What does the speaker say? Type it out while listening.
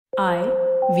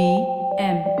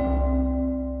IVM.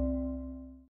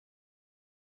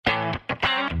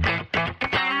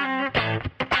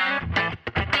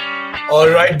 All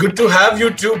right, good to have you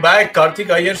two back,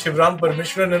 Karthik Iyer, Shivram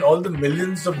Parmeshwaran, and all the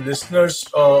millions of listeners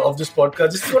of this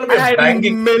podcast. This is going to be a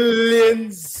banging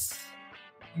millions.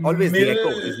 Always the echo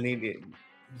is needed.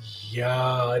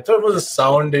 Yeah, I thought it was a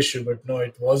sound issue, but no,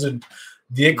 it wasn't.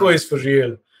 The echo is for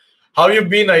real. How you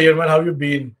been, Iyer, man? How you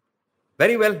been?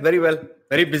 Very well, very well.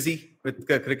 Very busy with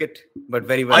cricket, but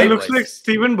very well. It looks like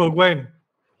Steven Bergwijn.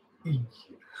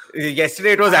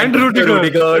 Yesterday it was And Rudiger.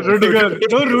 No,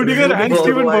 Rudiger and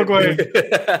Steven Bergwijn.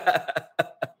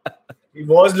 He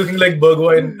was looking like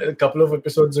Bergwijn a couple of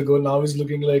episodes ago. Now he's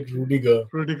looking like Rudiger.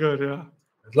 Yeah.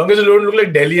 As long as you don't look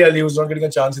like Dele Alli, who's not getting a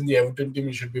chance in the Everton team,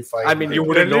 he should be fine. I mean, you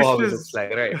wouldn't know how it looks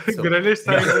like, right? So. Grealish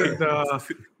signed with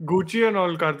Gucci and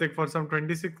all, Karthik, for some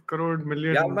 26 crore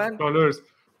million dollars.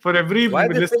 For every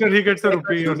listener, he gets a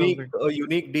rupee or something. A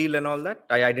unique deal and all that.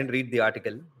 I didn't read the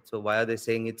article. So why are they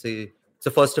saying it's a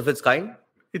first of its kind?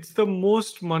 It's the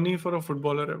most money for a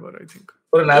footballer ever, I think.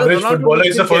 For an average footballer,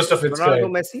 it's the first of its kind.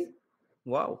 Ronaldo, Messi?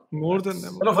 Wow. More than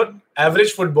them. No, for an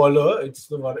average footballer, it's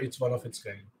one of its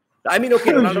kind. I mean,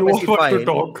 okay, Ronaldo, Messi, fine.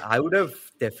 I would have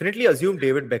definitely assumed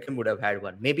David Beckham would have had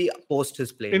one. Maybe post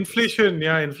his play. Inflation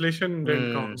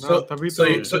didn't count.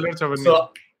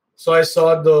 So I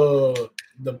saw the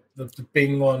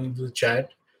ping on the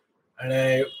chat, and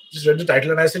I just read the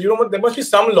title, and I said, you know what, there must be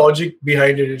some logic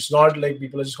behind it. It's not like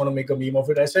people are just going to make a meme of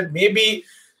it. I said, maybe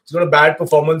he's got a bad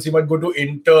performance. He might go to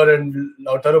Inter and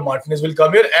Lautaro Martinez will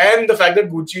come here. And the fact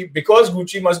that because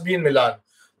Gucci must be in Milan.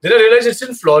 Then I realized it's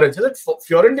in Florence. I said,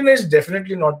 Fiorentina is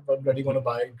definitely not bloody going to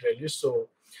buy Grealish. So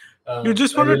you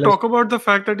just want to talk about the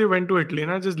fact that you went to Italy,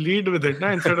 na? Just lead with it,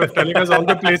 na? Instead of telling us all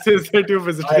the places that you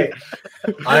visited.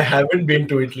 I haven't been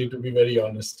to Italy, to be very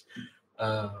honest.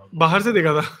 बाहर से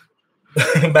देखा था.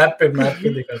 Map पे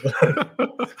देखा था.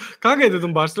 कहाँ गए थे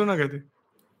तुम? बार्सिलोना गए थे?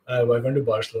 I went to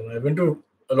Barcelona. I went to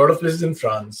a lot of places in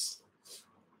France.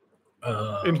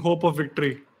 In hope of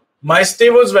victory. My stay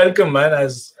was welcome, man,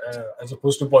 as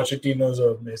opposed to Pochettino's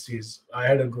or Messi's. I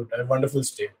had a wonderful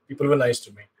stay. People were nice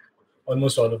to me.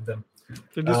 Almost all of them.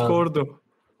 Did you score though?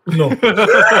 No.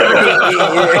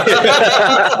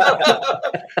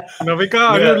 Navika,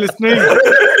 are you listening?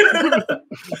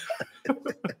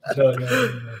 No.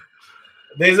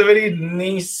 There's a very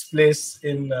nice place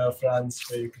in France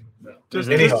where you can.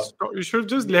 You should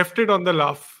just left it on the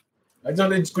laugh. I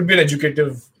thought it could be an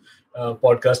educative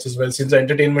podcast as well, since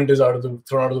entertainment is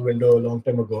thrown out of the window a long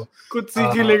time ago.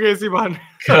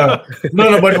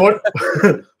 No, but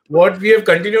what we have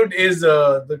continued is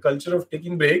the culture of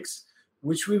taking breaks,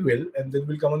 which we will, and then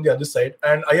we'll come on the other side.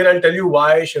 And Iyer, I'll tell you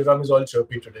why Shivram is all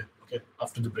chirpy today. Okay,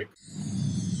 after the break.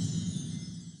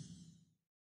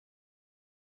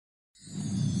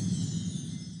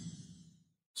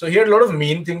 So he had a lot of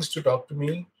mean things to talk to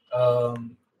me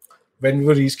when we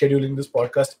were rescheduling this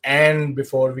podcast and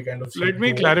before we kind of... Let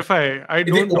me clarify. I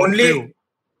don't talk to you.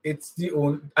 It's the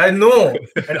only... I know.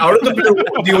 And out of the blue,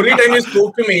 the only time you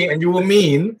spoke to me and you were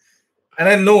mean, and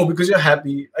I know because you're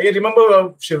happy. I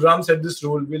remember Shivram said this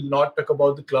rule, we'll not talk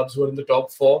about the clubs who are in the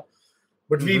top four,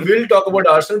 but we will talk about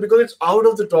Arsenal because it's out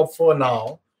of the top four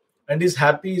now and he's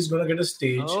happy he's going to get a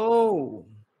stage. Oh.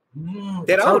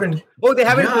 They're out. They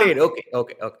haven't played.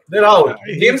 Okay. They're out.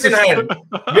 Games in hand.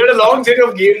 We had a long set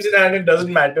of games in hand. It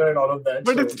doesn't matter and all of that.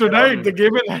 But it's tonight. The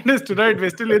game in hand is tonight. We're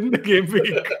still in the game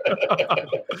week.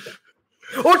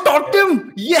 Oh,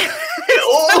 Tottenham! Yeah.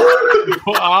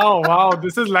 Wow.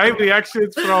 This is live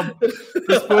reactions from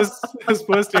the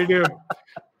Spurs Stadium.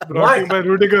 Brought to you by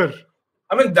Rudiger.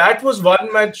 I mean, that was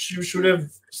one match you should have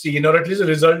seen, or at least a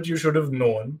result you should have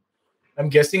known. I'm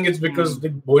guessing it's because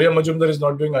Boria Majumdar is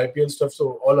not doing IPL stuff,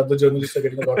 so all other journalists are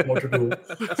getting a lot more to do.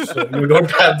 So you don't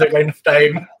have the kind of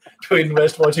time to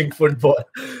invest watching football.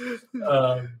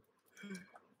 Talk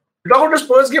about the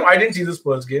Spurs game. I didn't see the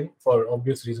Spurs game for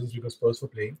obvious reasons because Spurs were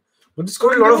playing. But they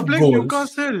scored a lot of goals.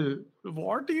 Newcastle.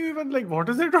 What do you even like? What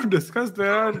is there to discuss?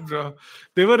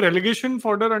 They were relegation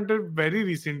fodder until very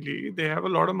recently. They have a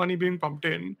lot of money being pumped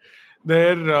in.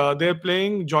 They're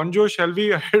playing Jonjo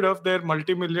Shelvey ahead of their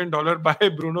multi-million-dollar buy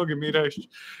Bruno Guimaraes.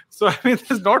 So I mean,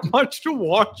 there's not much to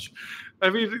watch.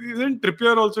 I mean, isn't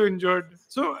Trippier also injured?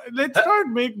 So let's not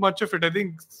make much of it. I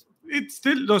think it's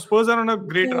still Spurs are on a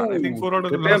great run. I think 4 out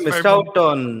of the last 5. Missed out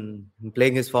on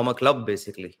playing his former club,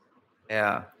 basically.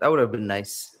 Yeah, that would have been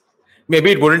nice.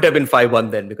 Maybe it wouldn't have been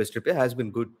 5-1 then, because Trippier has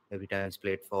been good every time he's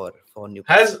played for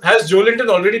Newcastle. Has Joe Linton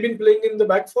already been playing in the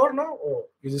back four now? Or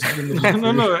is this in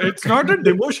the No. It's not a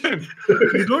demotion.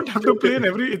 You don't have to play in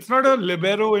every. It's not a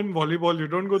libero in volleyball. You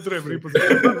don't go through every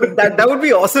position. that would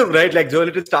be awesome, right? Like Joe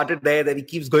Linton started there, then he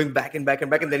keeps going back and back,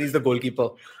 and then he's the goalkeeper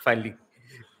finally.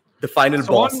 The final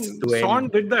boss to end. Son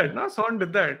did that. Son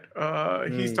did that.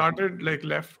 He started like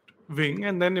left wing,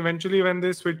 and then eventually when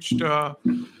they switched,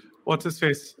 what's his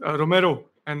face, Romero,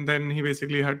 and then he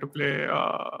basically had to play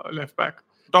left back.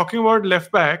 Talking about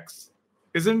left backs,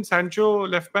 isn't Sancho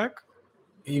left back?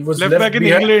 He was left back in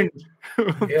England for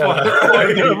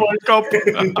the World Cup. It's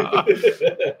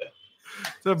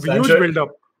a huge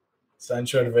build-up.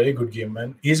 Sancho had a very good game,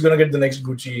 man. He's gonna get the next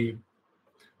Gucci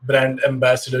brand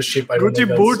ambassadorship. Gucci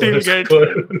boot he'll get.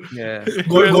 Yeah.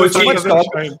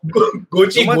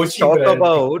 Gucci talk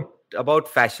about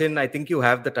fashion. I think you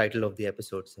have the title of the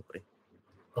episode, Sapre.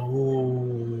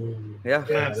 Oh. Yeah.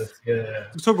 Yeah.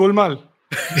 So Golmaal.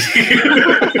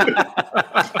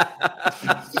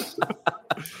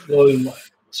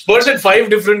 Spurs had 5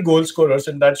 different goal scorers,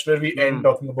 and that's where we end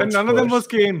talking about. And none of them was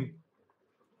Kane.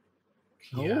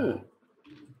 Yeah.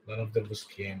 None of them was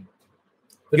Kane.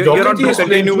 You're not going to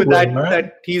continue with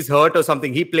that he's hurt or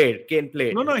something. He played. Kane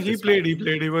played. No, he played.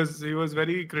 He was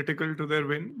very critical to their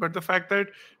win. But the fact that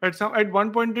at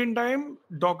one point in time,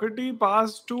 Doherty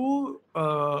passed to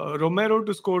Romero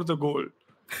to score the goal.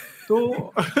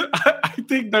 So I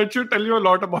think that should tell you a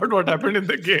lot about what happened in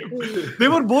the game. They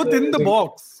were both in the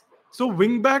box. So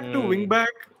wing back to wing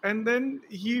back, and then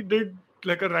he did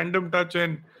like a random touch,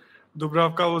 and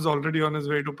Dubravka was already on his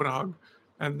way to Prague,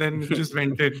 and then just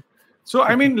went in. So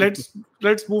I mean, let's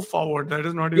move forward. That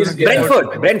is not even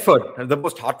Brentford, the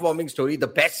most heartwarming story, the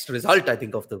best result I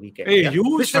think of the weekend. Hey,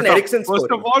 you Christian Eriksen. First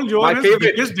of all, you're his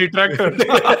biggest detractor.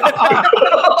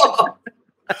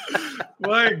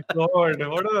 My God,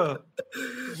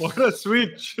 what a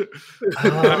switch! Are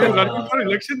you running for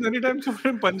elections anytime soon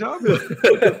in Punjab? Good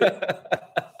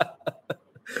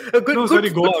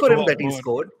for him that he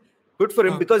scored. Good for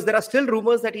him, because there are still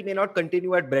rumors that he may not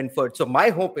continue at Brentford. So my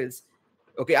hope is,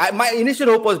 my initial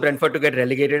hope was Brentford to get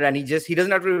relegated, and he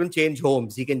doesn't have to even change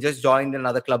homes. He can just join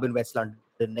another club in West London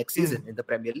next season in the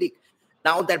Premier League.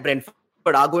 Now that Brentford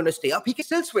are going to stay up, he can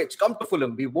still switch. Come to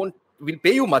Fulham. We'll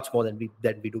pay you much more than we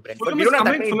do Brentford. Fulham we don't have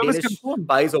that coming. many Danish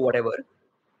buys or whatever.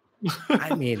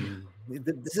 I mean,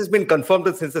 this has been confirmed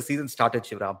since the season started,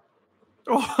 Shivram.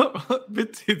 Oh,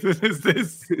 which season is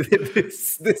this?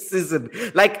 this season.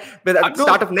 Like, at the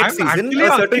start of next season,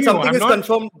 something is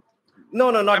confirmed. No,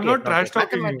 not I'm yet. not trash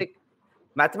talking.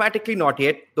 Mathematically, not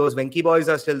yet. Those Venky boys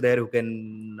are still there who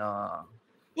can.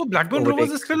 Blackburn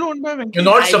Rovers is still owned by Venky. You're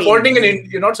not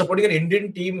supporting an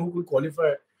Indian team who could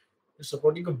qualify. You're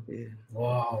supporting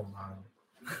wow, man.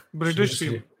 British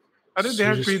team. They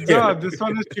had pizza. This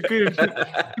one is chicken.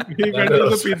 He went to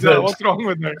the pizza. What's wrong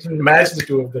with that? Match the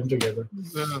two of them together.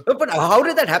 No, but how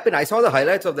did that happen? I saw the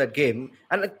highlights of that game,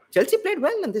 and Chelsea played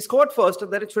well, and they scored first. And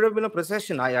then it should have been a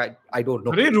procession. I don't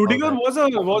know. Rudiger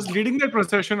was leading that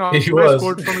procession. He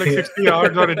scored from like 60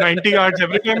 yards or 90 yards.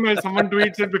 Every time someone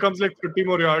tweets, it becomes like 50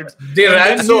 more yards. They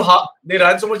ran so hard. They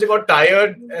ran so much. They got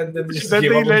tired, and then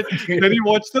then he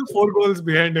watched the 4 goals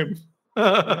behind him.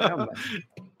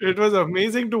 It was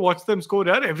amazing to watch them score.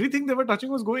 Everything they were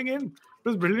touching was going in. It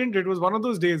was brilliant. It was one of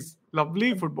those days.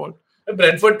 Lovely football.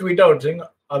 Brentford tweet out saying,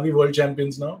 "Are we world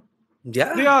champions now?"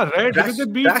 Yeah, they are, right? Because they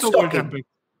beat the world champions.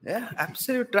 Yeah,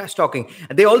 absolute trash talking.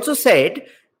 And they also said,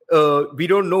 we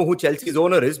don't know who Chelsea's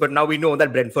owner is, but now we know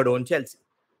that Brentford owns Chelsea.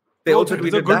 They also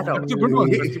tweeted that out. That's a good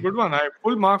one. That's a good one. I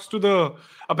full marks to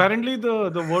apparently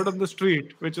the word on the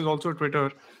street, which is also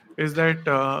Twitter, is that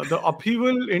the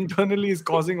upheaval internally is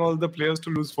causing all the players to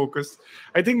lose focus.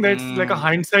 I think that's like a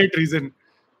hindsight reason.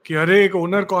 कि अरे एक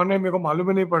owner कौन है मेरे को मालूम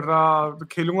ही नहीं पड़ रहा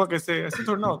खेलूंगा कैसे ऐसे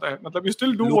थोड़ा ना होता है मतलब you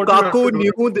still do what you have to do.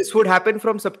 Lukaku knew this would happen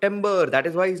from September. That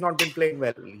is why he's not been playing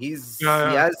well. He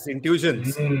has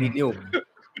intuitions. He knew.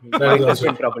 That is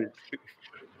in trouble.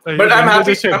 But I'm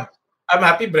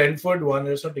happy Brentford won.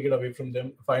 Let's not take it away from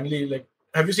them. Finally, like,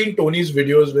 have you seen Tony's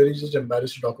videos where he's just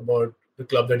embarrassed to talk about the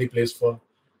club that he plays for?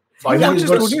 Finally,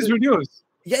 just Tony's videos.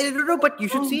 Yeah, no, but you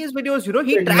should see his videos. You know,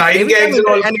 he like 9 gags and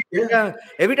all.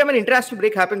 Every time an international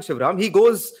break happens, Shivram, he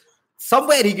goes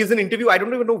somewhere. He gives an interview. I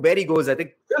don't even know where he goes. I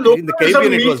think in the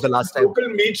Caribbean it was the last time. Local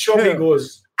meat shop he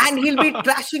goes. And he'll be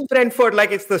trashing Brentford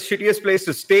like it's the shittiest place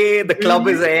to stay. The club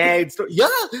is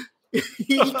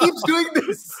he keeps doing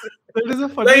this. That is a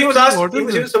funny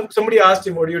somebody asked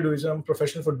him, what do you do? He's a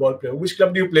professional football player. Which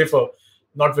club do you play for?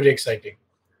 Not very exciting.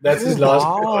 That's his last.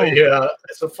 Yeah.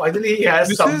 So finally, he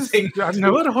has something. I've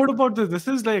never heard about this. This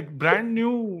is like brand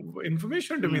new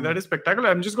information to me. That is spectacular.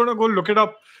 I'm just gonna go look it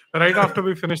up right after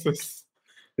we finish this.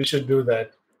 We should do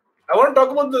that. I want to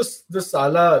talk about the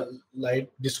Salah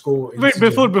light disco. Wait,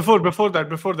 before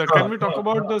that, can we talk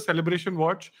about the celebration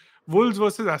watch? Wolves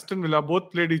versus Aston Villa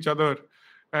both played each other,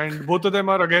 and both of them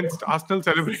are against Arsenal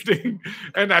celebrating.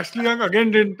 And Ashley Young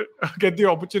again didn't get the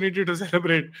opportunity to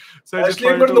celebrate. So Ashley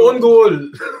Young got an own goal.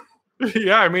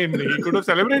 Yeah, I mean, he could have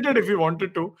celebrated if he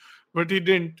wanted to, but he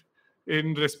didn't.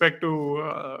 In respect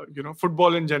to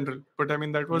football in general, but I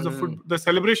mean that was the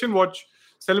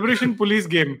celebration police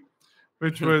game,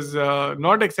 which was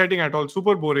not exciting at all.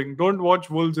 Super boring. Don't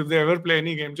watch Wolves if they ever play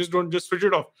any game. Just switch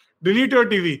it off. Delete your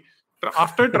TV.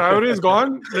 After Traore is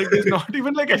gone, like there's not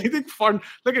even like anything fun.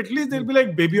 Like at least there'll be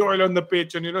like baby oil on the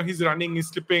pitch, and he's running, he's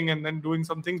slipping, and then doing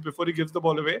some things before he gives the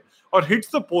ball away or hits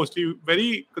the post. He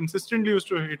very consistently used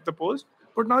to hit the post,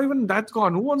 but now even that's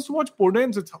gone. Who wants to watch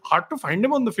Podence? It's hard to find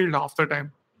him on the field half the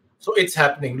time. So it's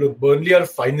happening. Look, Burnley are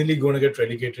finally going to get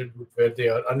relegated where they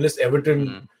are, unless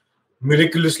Everton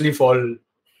miraculously fall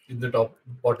in the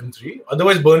bottom three.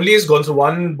 Otherwise, Burnley is gone. So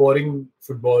one boring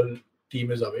football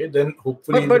team is away. Then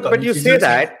hopefully, but you say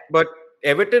that, but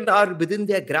Everton are within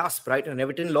their grasp, right? And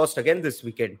Everton lost again this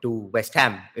weekend to West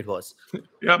Ham. It was.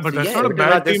 Yeah, but that's not Everton a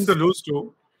bad team to lose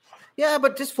to. Yeah,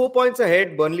 but just 4 points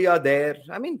ahead. Burnley are there.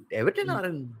 I mean, Everton are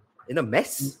in a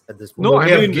mess at this point. No,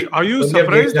 I mean, are you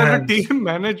surprised that a team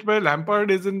managed by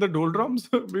Lampard is in the doldrums?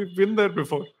 We've been there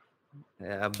before.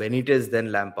 Yeah, Benitez,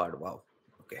 then Lampard. Wow.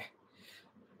 Okay.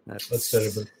 That's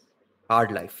terrible.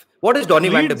 Hard life. What is Donny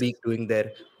van de Beek doing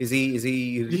there? Is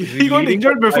he got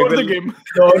injured before the game.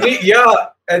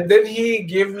 And then he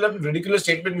gave a ridiculous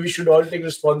statement. We should all take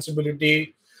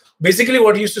responsibility. Basically,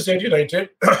 what he used to say to United,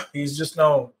 he's just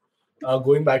now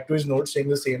going back to his notes, saying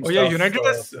the same stuff. Yeah, United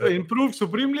has improved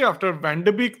supremely after Van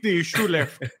de Beek. The issue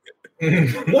left.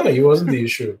 No, he wasn't the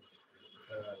issue.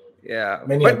 Yeah,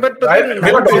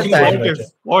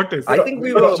 what is? I think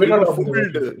we were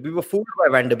fooled by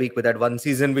Van de Beek with that one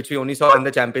season, which we only saw in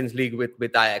the Champions League with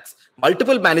Ajax.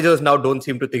 Multiple managers now don't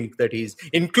seem to think that he's,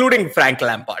 including Frank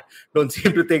Lampard, don't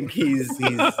seem to think he's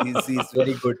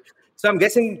very good. So I'm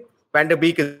guessing Van de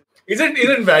Beek is.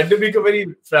 Isn't Van de Beek a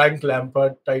very Frank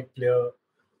Lampard type player?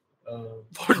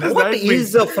 What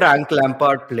is a Frank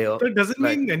Lampard player? That doesn't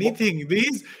mean anything.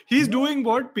 He's doing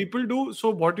what people do. So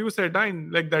what you said,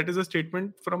 that is a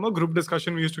statement from a group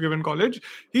discussion we used to give in college.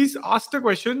 He's asked a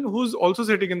question who's also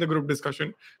sitting in the group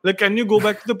discussion. Like, can you go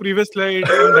back to the previous slide? And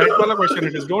that wala question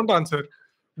it is. Don't answer.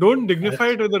 Don't dignify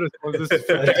it with the response. This is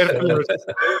fair.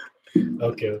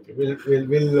 Okay.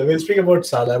 We'll speak about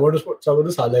Salah. I want to talk about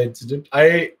the Salah incident.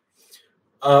 I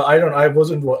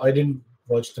didn't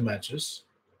watch the matches.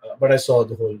 But I saw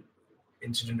the whole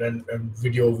incident and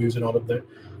video views and all of that.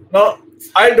 Now,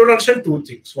 I don't understand two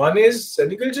things. One is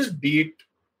Senegal just beat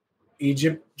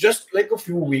Egypt just like a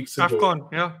few weeks ago.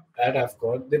 AFCON, At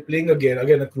AFCON. They're playing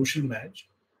again a crucial match.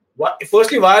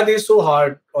 Firstly, why are they so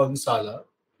hard on Salah?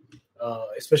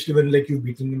 Especially when you've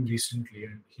beaten him recently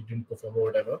and he didn't perform or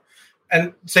whatever.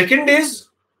 And second is,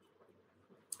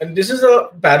 and this is a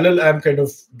parallel I'm kind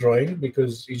of drawing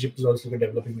because Egypt is also a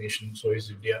developing nation, so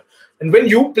is India. And when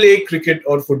you play cricket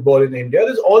or football in India,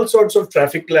 there's all sorts of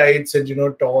traffic lights and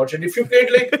torch. And if you played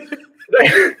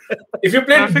if you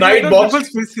played night box,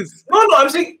 no,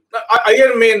 I'm saying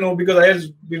I may know because I have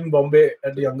been in Bombay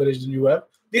at a younger age than you have.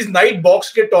 These night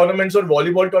box cricket tournaments or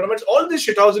volleyball tournaments, all this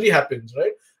shithousery happens,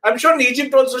 right? I'm sure in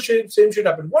Egypt also same shit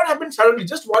happened. What happened suddenly?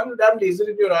 Just one damn laser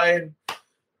in your eye and.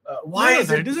 Why is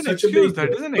that? That is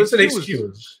an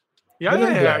excuse.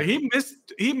 Yeah.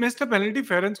 He missed a penalty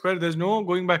fair and square. There's no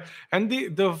going back. And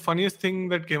the funniest thing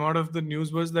that came out of the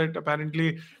news was that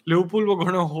apparently Liverpool were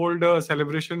going to hold a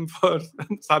celebration for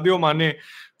Sadio Mane,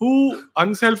 who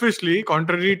unselfishly,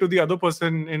 contrary to the other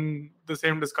person in the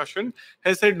same discussion,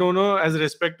 has said no, as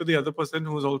respect to the other person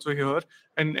who's also here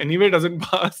and anyway doesn't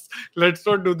pass. Let's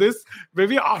not do this.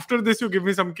 Maybe after this you give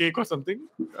me some cake or something.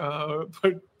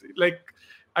 But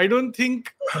I don't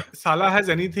think Salah has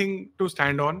anything to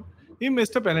stand on. He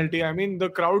missed a penalty. I mean, the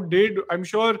crowd did. I'm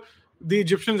sure the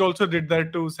Egyptians also did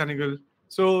that to Senegal.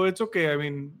 So it's okay. I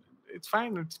mean, it's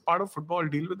fine. It's part of football.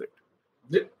 Deal with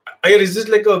it. Is this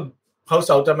how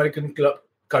South American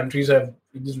countries have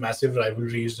these massive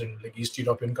rivalries and East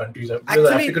European countries have?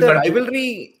 Actually, the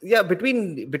rivalry,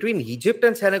 between Egypt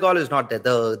and Senegal is not there.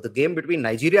 The game between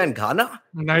Nigeria and Ghana.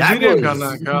 He ran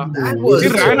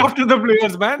after the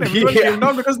players, man. Everyone came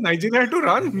down because Nigeria had to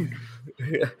run.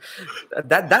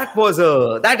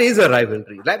 That is a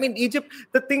rivalry. I mean, Egypt.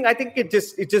 The thing I think it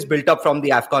just built up from the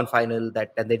AFCON final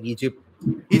and then Egypt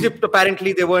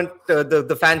apparently they weren't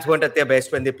the fans weren't at their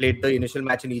best when they played the initial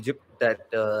match in Egypt. That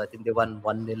I think they won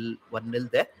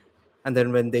 1-0 there, and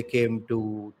then when they came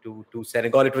to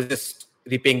Senegal, it was just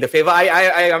repaying the favor.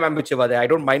 I am with Shiva there. I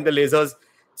don't mind the lasers.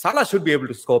 Salah should be able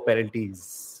to score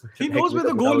penalties. He knows where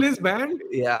the goal is, man.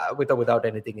 Yeah, without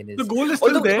anything in his. The goal is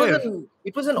still there.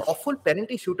 It was an awful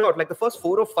penalty shootout. Like the first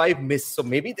 4 or 5 missed. So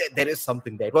maybe there is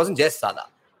something there. It wasn't just Salah.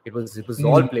 It was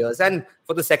all players. And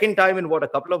for the second time in a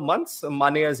couple of months,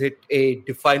 Mane has hit a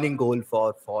defining goal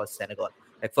for Senegal.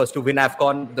 Like first to win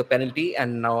AFCON, the penalty,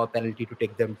 and now a penalty to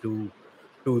take them to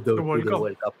the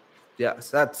World Cup. Yeah,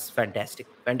 so that's fantastic.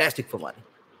 Fantastic for Mane.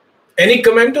 Any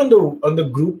comment on the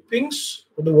groupings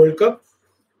for the World Cup?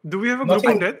 Do we have a group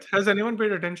in depth? Has anyone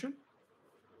paid attention?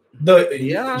 There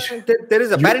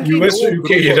is apparently US, no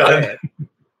UK, Iran.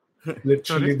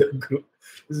 Literally the group.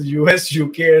 This is US,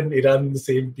 UK, and Iran in the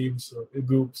same team,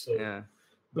 group. So yeah.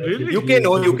 Really?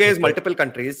 UK is multiple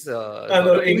countries.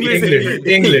 England.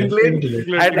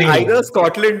 And either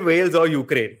Scotland, Wales, or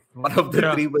Ukraine. One of the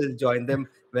three will join them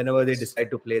whenever they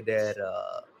decide to play their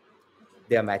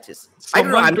matches. I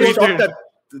don't know. I'm just shocked that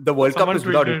the World Cup is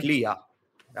without Italy. Yeah,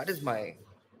 that is my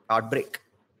heartbreak.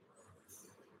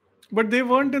 But they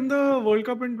weren't in the World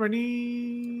Cup in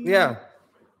 20. Yeah,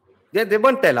 they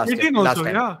weren't there last time.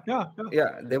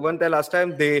 Yeah, they weren't there last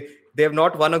time. They have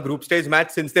not won a group stage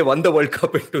match since they won the World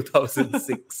Cup in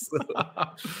 2006.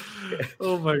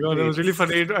 Oh my God, that was really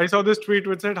funny. I saw this tweet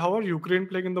which said, "How are Ukraine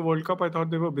playing in the World Cup?" I thought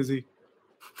they were busy.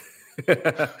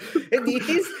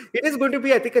 It is going to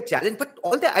be, I think, a challenge. But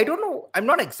I don't know. I'm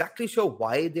not exactly sure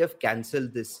why they have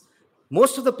cancelled this.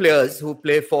 Most of the players who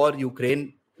play for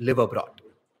Ukraine live abroad.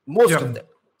 Most of them.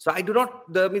 So I do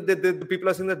not. The people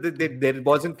are saying that there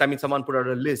wasn't. I mean, someone put out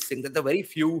a list saying that there are very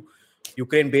few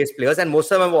Ukraine-based players, and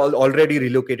most of them have already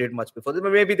relocated much before.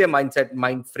 Maybe their mind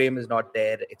frame is not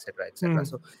there, etc., etc.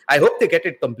 So I hope they get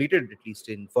it completed at least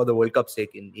for the World Cup's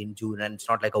sake in June, and it's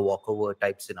not like a walkover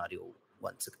type scenario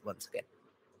once again.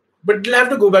 But they'll have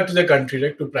to go back to their country,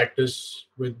 right, to practice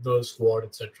with the squad,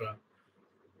 etc.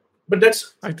 But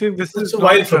I think this is a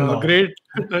while from now. Great.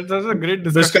 That's a great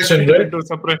discussion, right?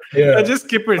 Just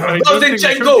skip it.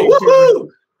 Woohoo!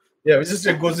 Yeah, we just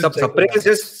go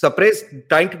Sapre is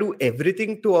trying to do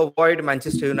everything to avoid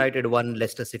Manchester United 1,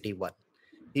 Leicester City 1.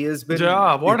 He has been.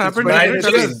 Yeah, what happened?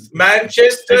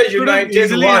 Manchester United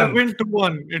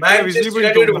won. Manchester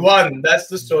United won. That's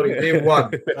the story. They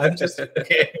won. I'm just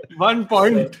okay. 1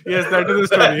 point. Yes, that is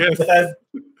the story. Yes.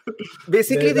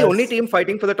 Basically, the only team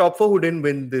fighting for the top 4 who didn't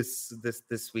win this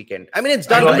weekend. I mean, it's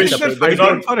done.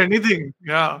 Not for anything.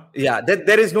 Yeah. Yeah.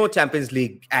 There is no Champions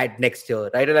League at next year,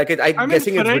 right? Like I'm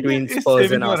guessing it's between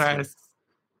Spurs and Arsenal.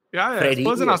 Yeah.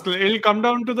 Spurs and Arsenal. It'll come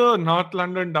down to the North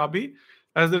London derby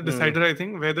as the decider, I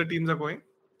think, where the teams are going.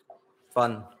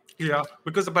 Fun. Yeah,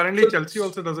 because apparently Chelsea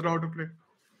also doesn't know how to play.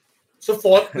 So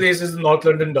 4th place is the North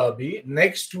London derby.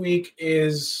 Next week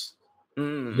is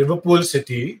Liverpool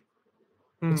City.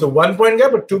 It's a 1 point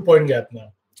gap or 2 point gap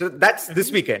now. So that's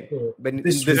this weekend.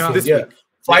 This week.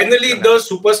 Finally, the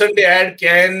Super Sunday ad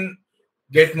can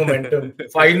get momentum.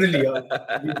 Finally,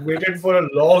 we waited for a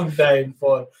long time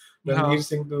for Ranveer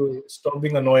Singh to stop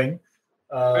being annoying.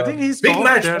 I think he's big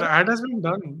match. Their ad has been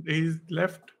done. He's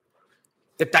left.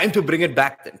 The time to bring it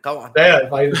back then. Come on. Yeah,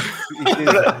 finally.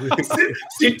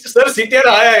 Sir, CTR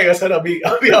आएगा sir. अभी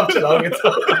आप चलाओगे तो.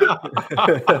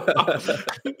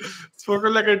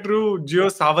 Spoken like a true Gio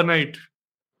Savanite.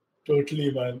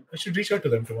 Totally, man. I should reach out to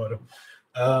them tomorrow.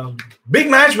 Big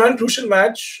match, man. Crucial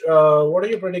match. What are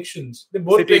your predictions? They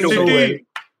both playing so well.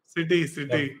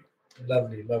 City.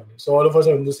 Lovely. So all of us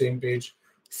are on the same page.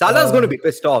 Salah's going to be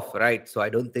pissed off, right? So I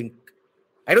don't think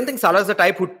Salah's the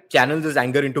type who channels his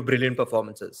anger into brilliant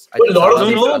performances. We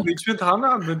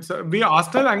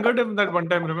Arsenal angered him that one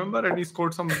time, remember? And he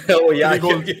scored some goals.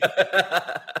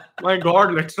 My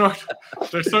God, let's not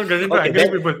get into angry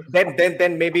people.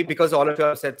 Then maybe because all of you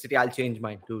have said City, I'll change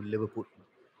mine to Liverpool.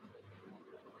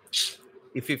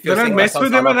 If you're then I'll mess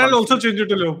with him and I'll also change it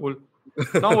to Liverpool.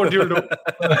 Now what you'll do?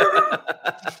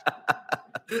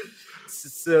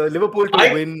 So Liverpool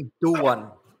to win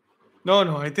 2-1.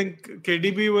 No. I think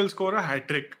KDB will score a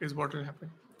hat-trick is what will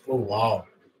happen. Oh, wow.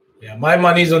 Yeah, my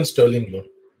money's on Sterling, though.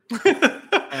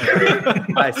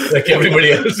 Like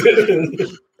everybody else.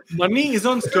 Money is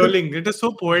on Sterling. It is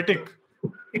so poetic.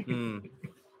 We'll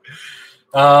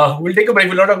take a break.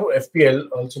 We'll not have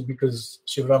FPL also because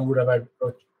Shivram would have had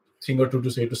a thing or two to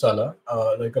say to Salah.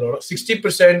 Like a lot of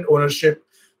 60% ownership,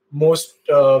 most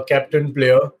captain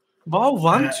player. Wow,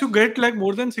 once you get like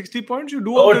more than 60 points, you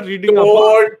do all the reading up.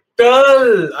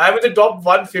 Total! I'm in the top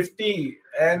 150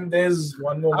 and there's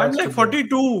one more I'm match like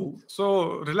 42,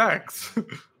 so relax.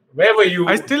 Where were you?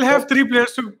 I still have 3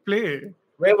 players to play.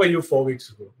 Where were you 4 weeks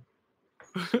ago?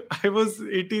 I was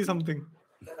 80 something.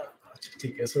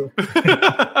 Okay, so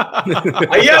yeah,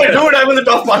 dude, I'm in the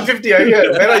top 150.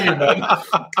 Where are you, man?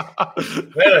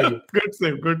 Where are you?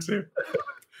 Good save.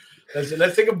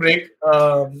 Let's take a break.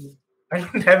 I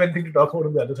don't have anything to talk about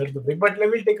on the other side of the break, but let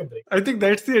me take a break. I think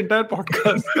that's the entire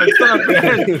podcast. That's our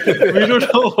plan. We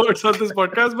don't know what's on this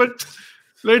podcast, but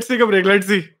let's take a break. Let's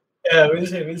see. Yeah, we'll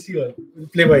see. We'll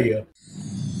play by ear.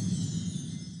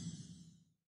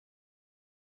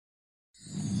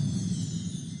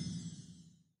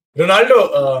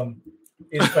 Ronaldo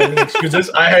is finding excuses.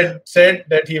 I had said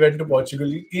that he went to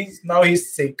Portugal. He's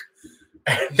sick.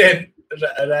 And then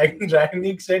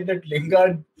Rangnick said that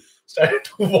Lingard started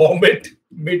to vomit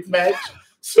mid-match,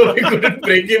 so we couldn't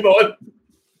bring him on.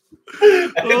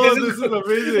 This is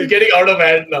amazing. Getting out of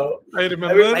hand now. I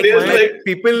remember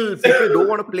people don't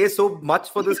want to play so much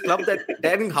for this club that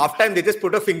then in halftime they just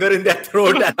put a finger in their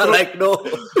throat and are like, no,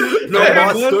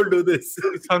 boss, don't do this.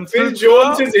 Phil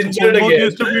Jones is injured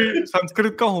again.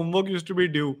 Sanskrit ka homework used to be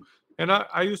due. And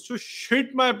I used to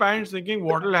shit my pants thinking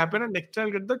what will happen and next time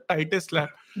I'll get the tightest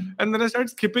slap. And then I started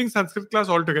skipping Sanskrit class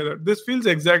altogether. This feels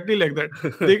exactly like that.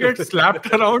 They get slapped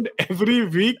around every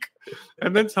week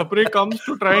and then Sapre comes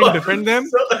to try and defend them.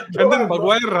 And then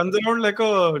Maguire runs around like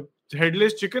a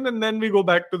headless chicken and then we go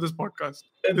back to this podcast.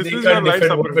 This is your life,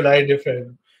 Sapre. What will I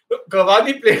defend?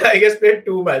 Cavani played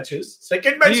 2 matches.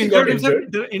 Second match he got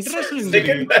injured. Interesting.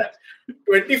 Second match.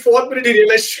 24th minute, he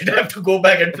realized she'd have to go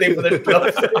back and play for the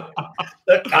club.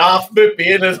 The calf mein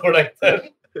pain is what I thought.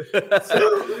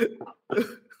 So,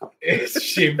 it's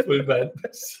shameful, man.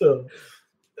 So,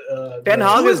 Ten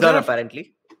Hag is done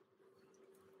apparently.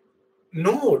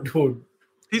 No, dude.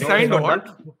 He signed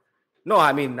what? No,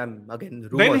 I mean, again,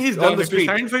 rumors. Then he's done. If he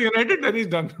signed for United, then he's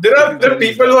done. There are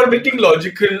people who are making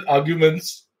logical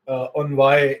arguments on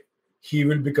why he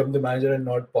will become the manager and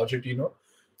not Pochettino.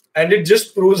 And it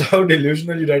just proves how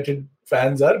delusional United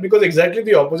fans are, because exactly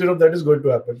the opposite of that is going to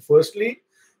happen. Firstly,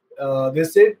 they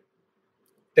say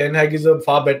Ten Hag is a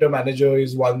far better manager.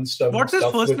 He's won stuff. What's his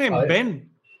first name? Ben?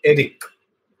 Eric.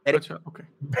 Okay.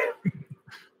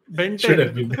 Ben 10. Should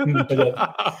have been.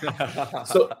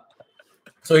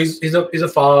 So he's a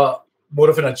far more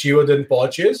of an achiever than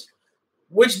Poch is,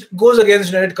 which goes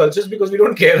against United cultures because we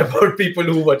don't care about people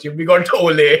who achieve. We got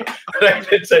Ole,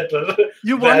 right, etc.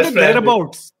 You want the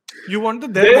thereabouts.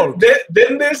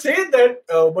 Then they say that,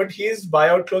 but his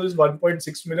buyout clause is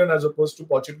 1.6 million as opposed to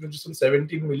Pochettino, which is some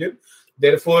 17 million.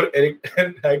 Therefore, Eric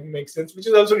Ten Hag makes sense, which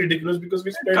is also ridiculous because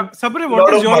we spend. Sapre,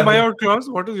 what is your buyout clause?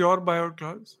 What is your buyout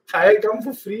clause? I come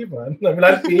for free, man. I mean,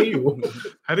 I'll pay you.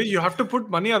 Harry, you have to put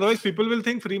money, otherwise people will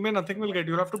think free man, nothing will get.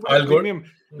 You have to put a premium.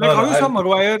 How you saw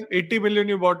Maguire, 80 million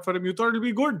you bought for him. You thought it'll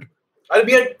be good.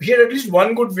 He had at least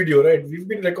one good video, right? We've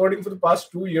been recording for the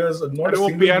past 2 years. Not a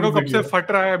single piano good video. Fat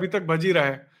raha hai, abhi tak baj hi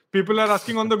raha hai. People are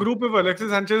asking on the group if Alexis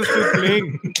Sanchez is still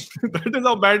playing. That is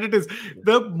how bad it is.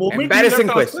 The moment embarrassing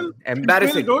question.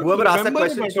 Embarrassing. Whoever asked that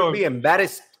question should be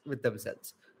embarrassed with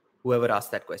themselves. Whoever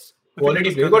asked that question.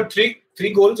 Quality play. He got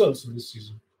three goals also this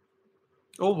season.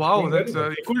 Oh wow, that's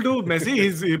equal to Messi.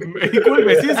 He's equal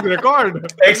Messi's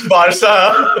record.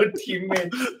 Ex-Barca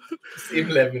teammate, same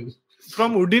level.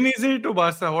 From Udinese to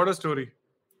Barca, what a story.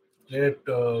 Played at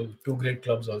 2 great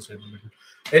clubs also in the middle.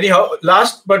 Anyhow,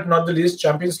 last but not the least,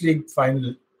 Champions League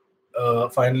finally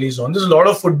is on. There's a lot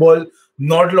of football,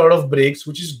 not a lot of breaks,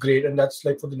 which is great, and that's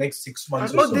like for the next 6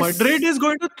 months. So. Madrid is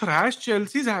going to thrash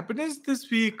Chelsea's happiness this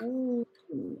week. Ooh,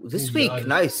 this week,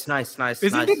 nice.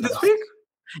 Isn't it this week?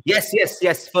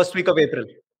 Yes. First week of April.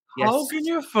 Yes. How can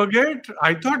you forget?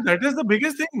 I thought that is the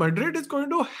biggest thing. Madrid is going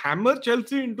to hammer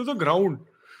Chelsea into the ground.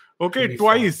 Okay,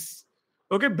 twice.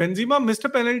 Okay, Benzema missed a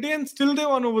penalty and still they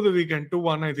won over the weekend,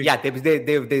 2-1, I think. Yeah,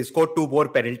 they scored 2 more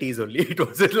penalties only. It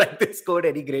wasn't like they scored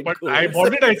any great goals.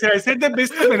 What did I say? I said they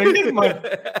missed a penalty.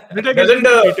 Did I get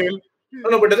detail?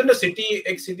 No, but doesn't the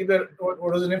ex-City player, what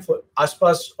was his name for?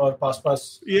 Aspas or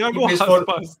Paspas? Yeah,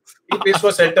 Aspas. He plays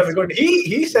for Celta Vigo.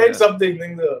 He said something.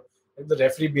 The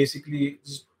referee basically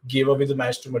just gave away the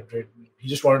match to Madrid. He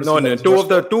just wanted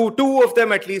to two of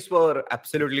them at least were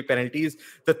absolutely penalties.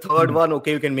 The third one,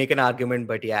 okay, you can make an argument,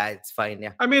 but yeah, it's fine.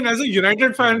 Yeah. I mean, as a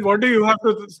United fan, what do you have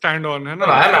to stand on? No,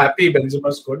 I'm happy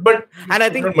Benzema scored, but and I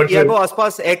think Thiago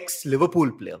Aspas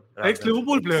ex-Liverpool player,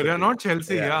 yeah, not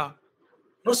Chelsea, yeah.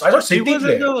 No, I thought City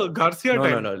player. He was Garcia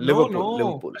time. No,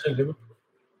 Liverpool.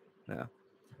 Yeah.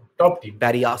 Top team.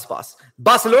 Barry Aspas.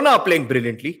 Barcelona are playing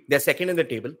brilliantly. They're second in the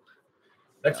table.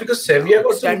 That's because Sevilla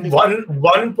got some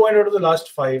one point out of the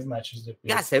last 5 matches they played.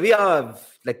 Yeah, Sevilla,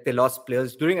 like they lost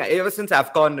players ever since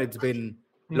AFCON. It's been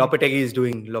Lopetegui is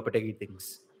doing Lopetegui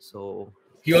things. So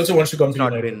he also wants to come to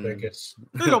United, I guess.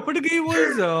 Lopetegui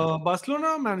was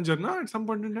Barcelona manager, at some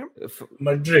point in time.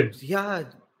 Madrid. Yeah,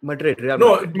 Madrid. Real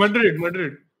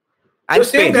Madrid. And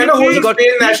Spain. He got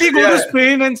to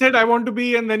Spain and said, I want to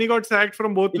be, and then he got sacked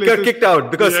from both places. He got kicked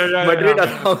out because Madrid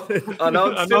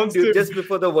announced him just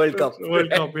before the World Cup.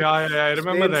 I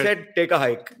remember Spain that. Said, take a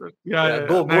hike.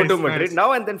 Go to Madrid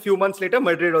now, and then few months later,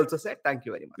 Madrid also said, thank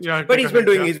you very much. But he's been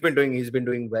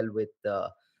doing well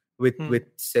with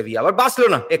Sevilla. But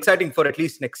Barcelona, exciting for at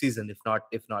least next season, if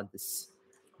not this.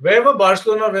 Where were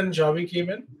Barcelona when Xavi came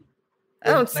in?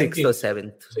 Around 6th or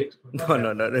 7th. No.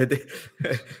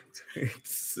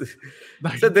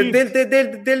 So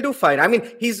they'll do fine. I mean,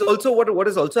 he's also what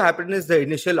has also happened is the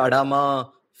initial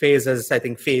Adama phase has, I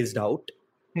think, phased out.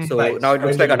 So now it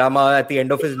looks like Adama at the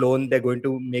end of his loan, they're going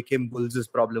to make him Bulls'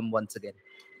 problem once again.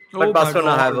 But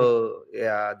Barcelona have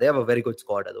a very good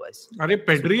squad otherwise.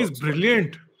 Pedri is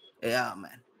brilliant. Yeah,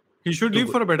 man. He should leave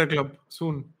for a better club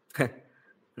soon. But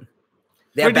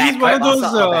he's one of those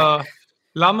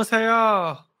La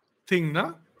Masia thing,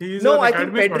 na? I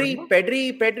think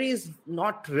Pedri is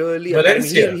not really.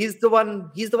 Valencia. He's the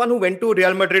one who went to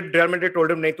Real Madrid. Real Madrid told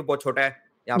him, "नहीं तू बहुत छोटा है,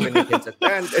 यहाँ पे नहीं खेल सकता."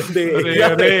 And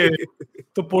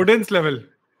the Podence level.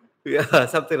 Yeah,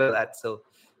 something like that. So.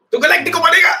 तू Galactico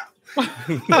बनेगा.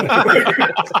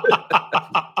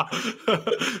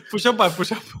 Push up.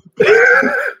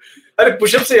 अरे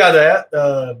push up से याद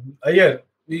आया.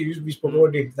 We spoke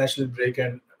about the international break,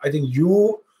 and I think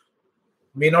you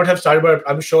may not have started, but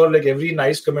I'm sure like every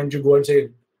nice comment you go and say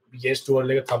yes to or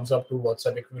like a thumbs up to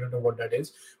WhatsApp if you don't know what that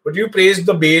is. But you praised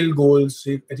the Bale goals.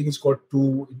 I think he scored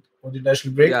 2 on the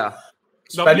international break. Yeah.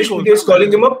 Spanish media is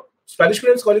calling him a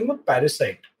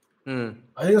parasite. I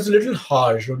think that's a little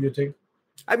harsh, don't you think?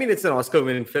 I mean, it's an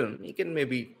Oscar-winning film. He can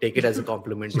maybe take it as a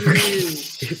compliment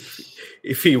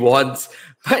if he wants.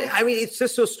 But I mean, it's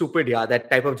just so stupid. Yeah, that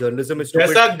type of journalism is stupid.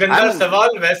 Waisa ganda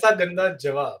sawal, waisa ganda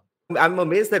jawab. I'm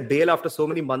amazed that Bale, after so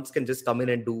many months, can just come in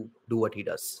and do what he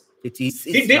does. He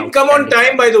didn't come on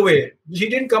time, by the way. He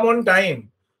didn't come on time.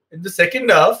 In the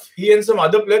second half, he and some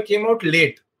other player came out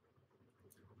late.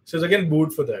 So he's again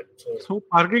booed for that. So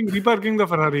reparking the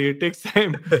Ferrari, it takes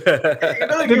time.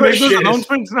 They make those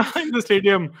announcements now in the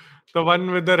stadium. The one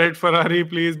with the red Ferrari,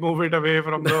 please move it away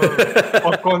from the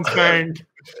popcorn stand.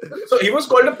 So he was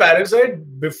called a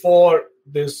parasite before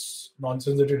this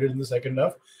nonsense that he did in the second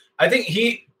half. I think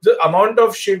the amount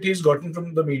of shit he's gotten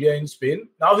from the media in Spain,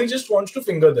 now he just wants to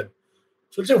finger them.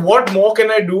 So say, what more can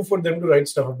I do for them to write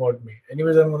stuff about me?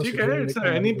 Anyways, I'm going to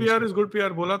say any PR is good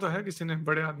PR. बोला तो है किसी ने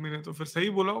बड़े आदमी ने तो फिर सही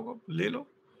बोला होगा ले लो.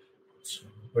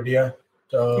 But yeah,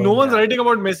 no one's writing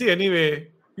about Messi anyway.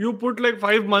 You put like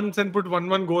 5 months and put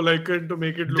one goal icon to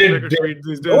make it look like a tweet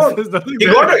these days. He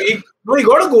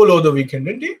got a goal over the weekend,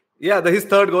 didn't he? Yeah, his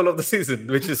 3rd goal of the season,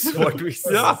 which is what we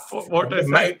saw. Yeah, what I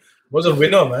said. Was a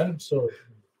winner, man. So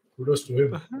kudos to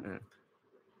him.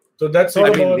 So that's all.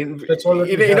 In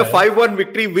a 5-1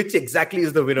 victory, which exactly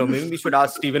is the winner? Maybe we should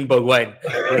ask Steven Bergwijn.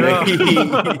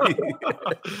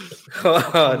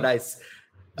 Nice.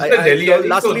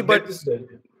 Lastly, but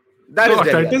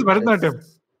that is Bharatanatyam.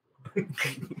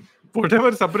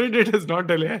 Whatever separated is not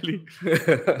Delhi Ali.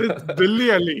 It's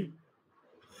Delhi Ali.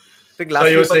 I think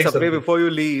lastly, before you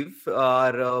leave,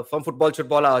 from Football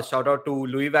Shootball, shout out to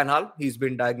Louis van Gaal. He's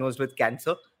been diagnosed with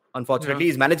cancer. Unfortunately,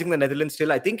 he's managing the Netherlands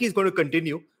still. I think he's going to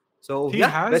continue. So,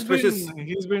 best wishes.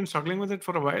 He's been struggling with it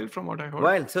for a while, from what I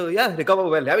heard. So, recover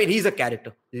well. I mean, he's a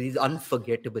character. He's an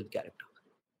unforgettable character.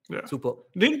 Yeah. Super.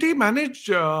 Didn't he manage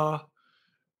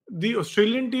the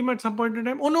Australian team at some point in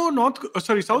time? Oh, no,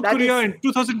 South Korea in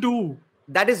 2002.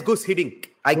 That is Gus Hiddink.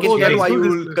 I can tell why you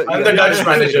will... I'm the Dutch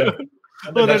manager.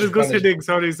 That is Gus Hiddink.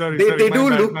 Sorry. They do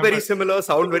look very similar,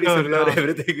 sound very similar.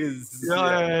 Everything is... Yeah,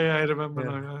 I remember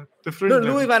now. Yeah. Different.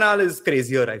 Louis van Gaal is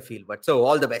crazier, I feel. But so,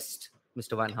 all the best,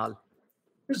 Mr. Van Gaal.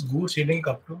 Is Gus Hiddink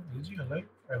up to? Is he alive?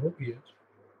 I hope he is.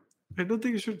 I don't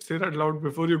think you should say that loud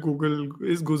before you Google,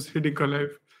 is Gus Hiddink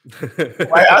alive?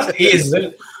 I asked is.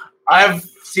 I have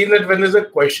seen that when there's a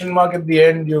question mark at the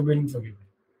end, you've been forgiven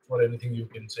for anything you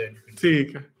can say.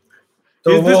 ठीक है.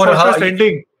 Is this podcast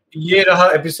ending? ये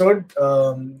रहा episode.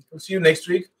 We'll see you next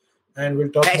week, and we'll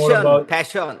talk more about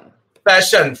passion.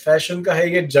 Fashion का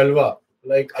है ये जलवा,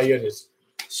 like Iyer is.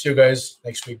 See you guys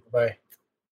next week. Bye.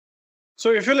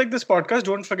 So if you like this podcast,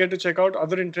 don't forget to check out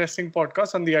other interesting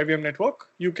podcasts on the IVM network.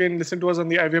 You can listen to us on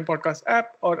the IVM Podcast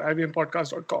app or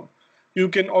ivmpodcast.com. You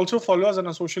can also follow us on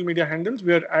our social media handles.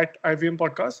 We are at IVM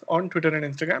Podcast on Twitter and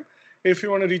Instagram. If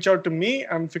you want to reach out to me,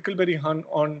 I'm Fickleberry Hun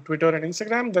on Twitter and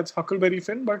Instagram. That's Huckleberry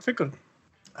Finn, but Fickle.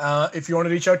 If you want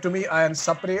to reach out to me, I am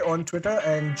Sapre on Twitter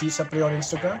and G Sapre on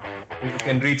Instagram. You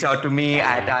can reach out to me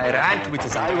at IRANT, which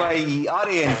is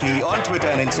IYERANT on Twitter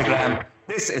and Instagram.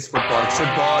 This is Football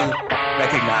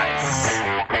Recognize.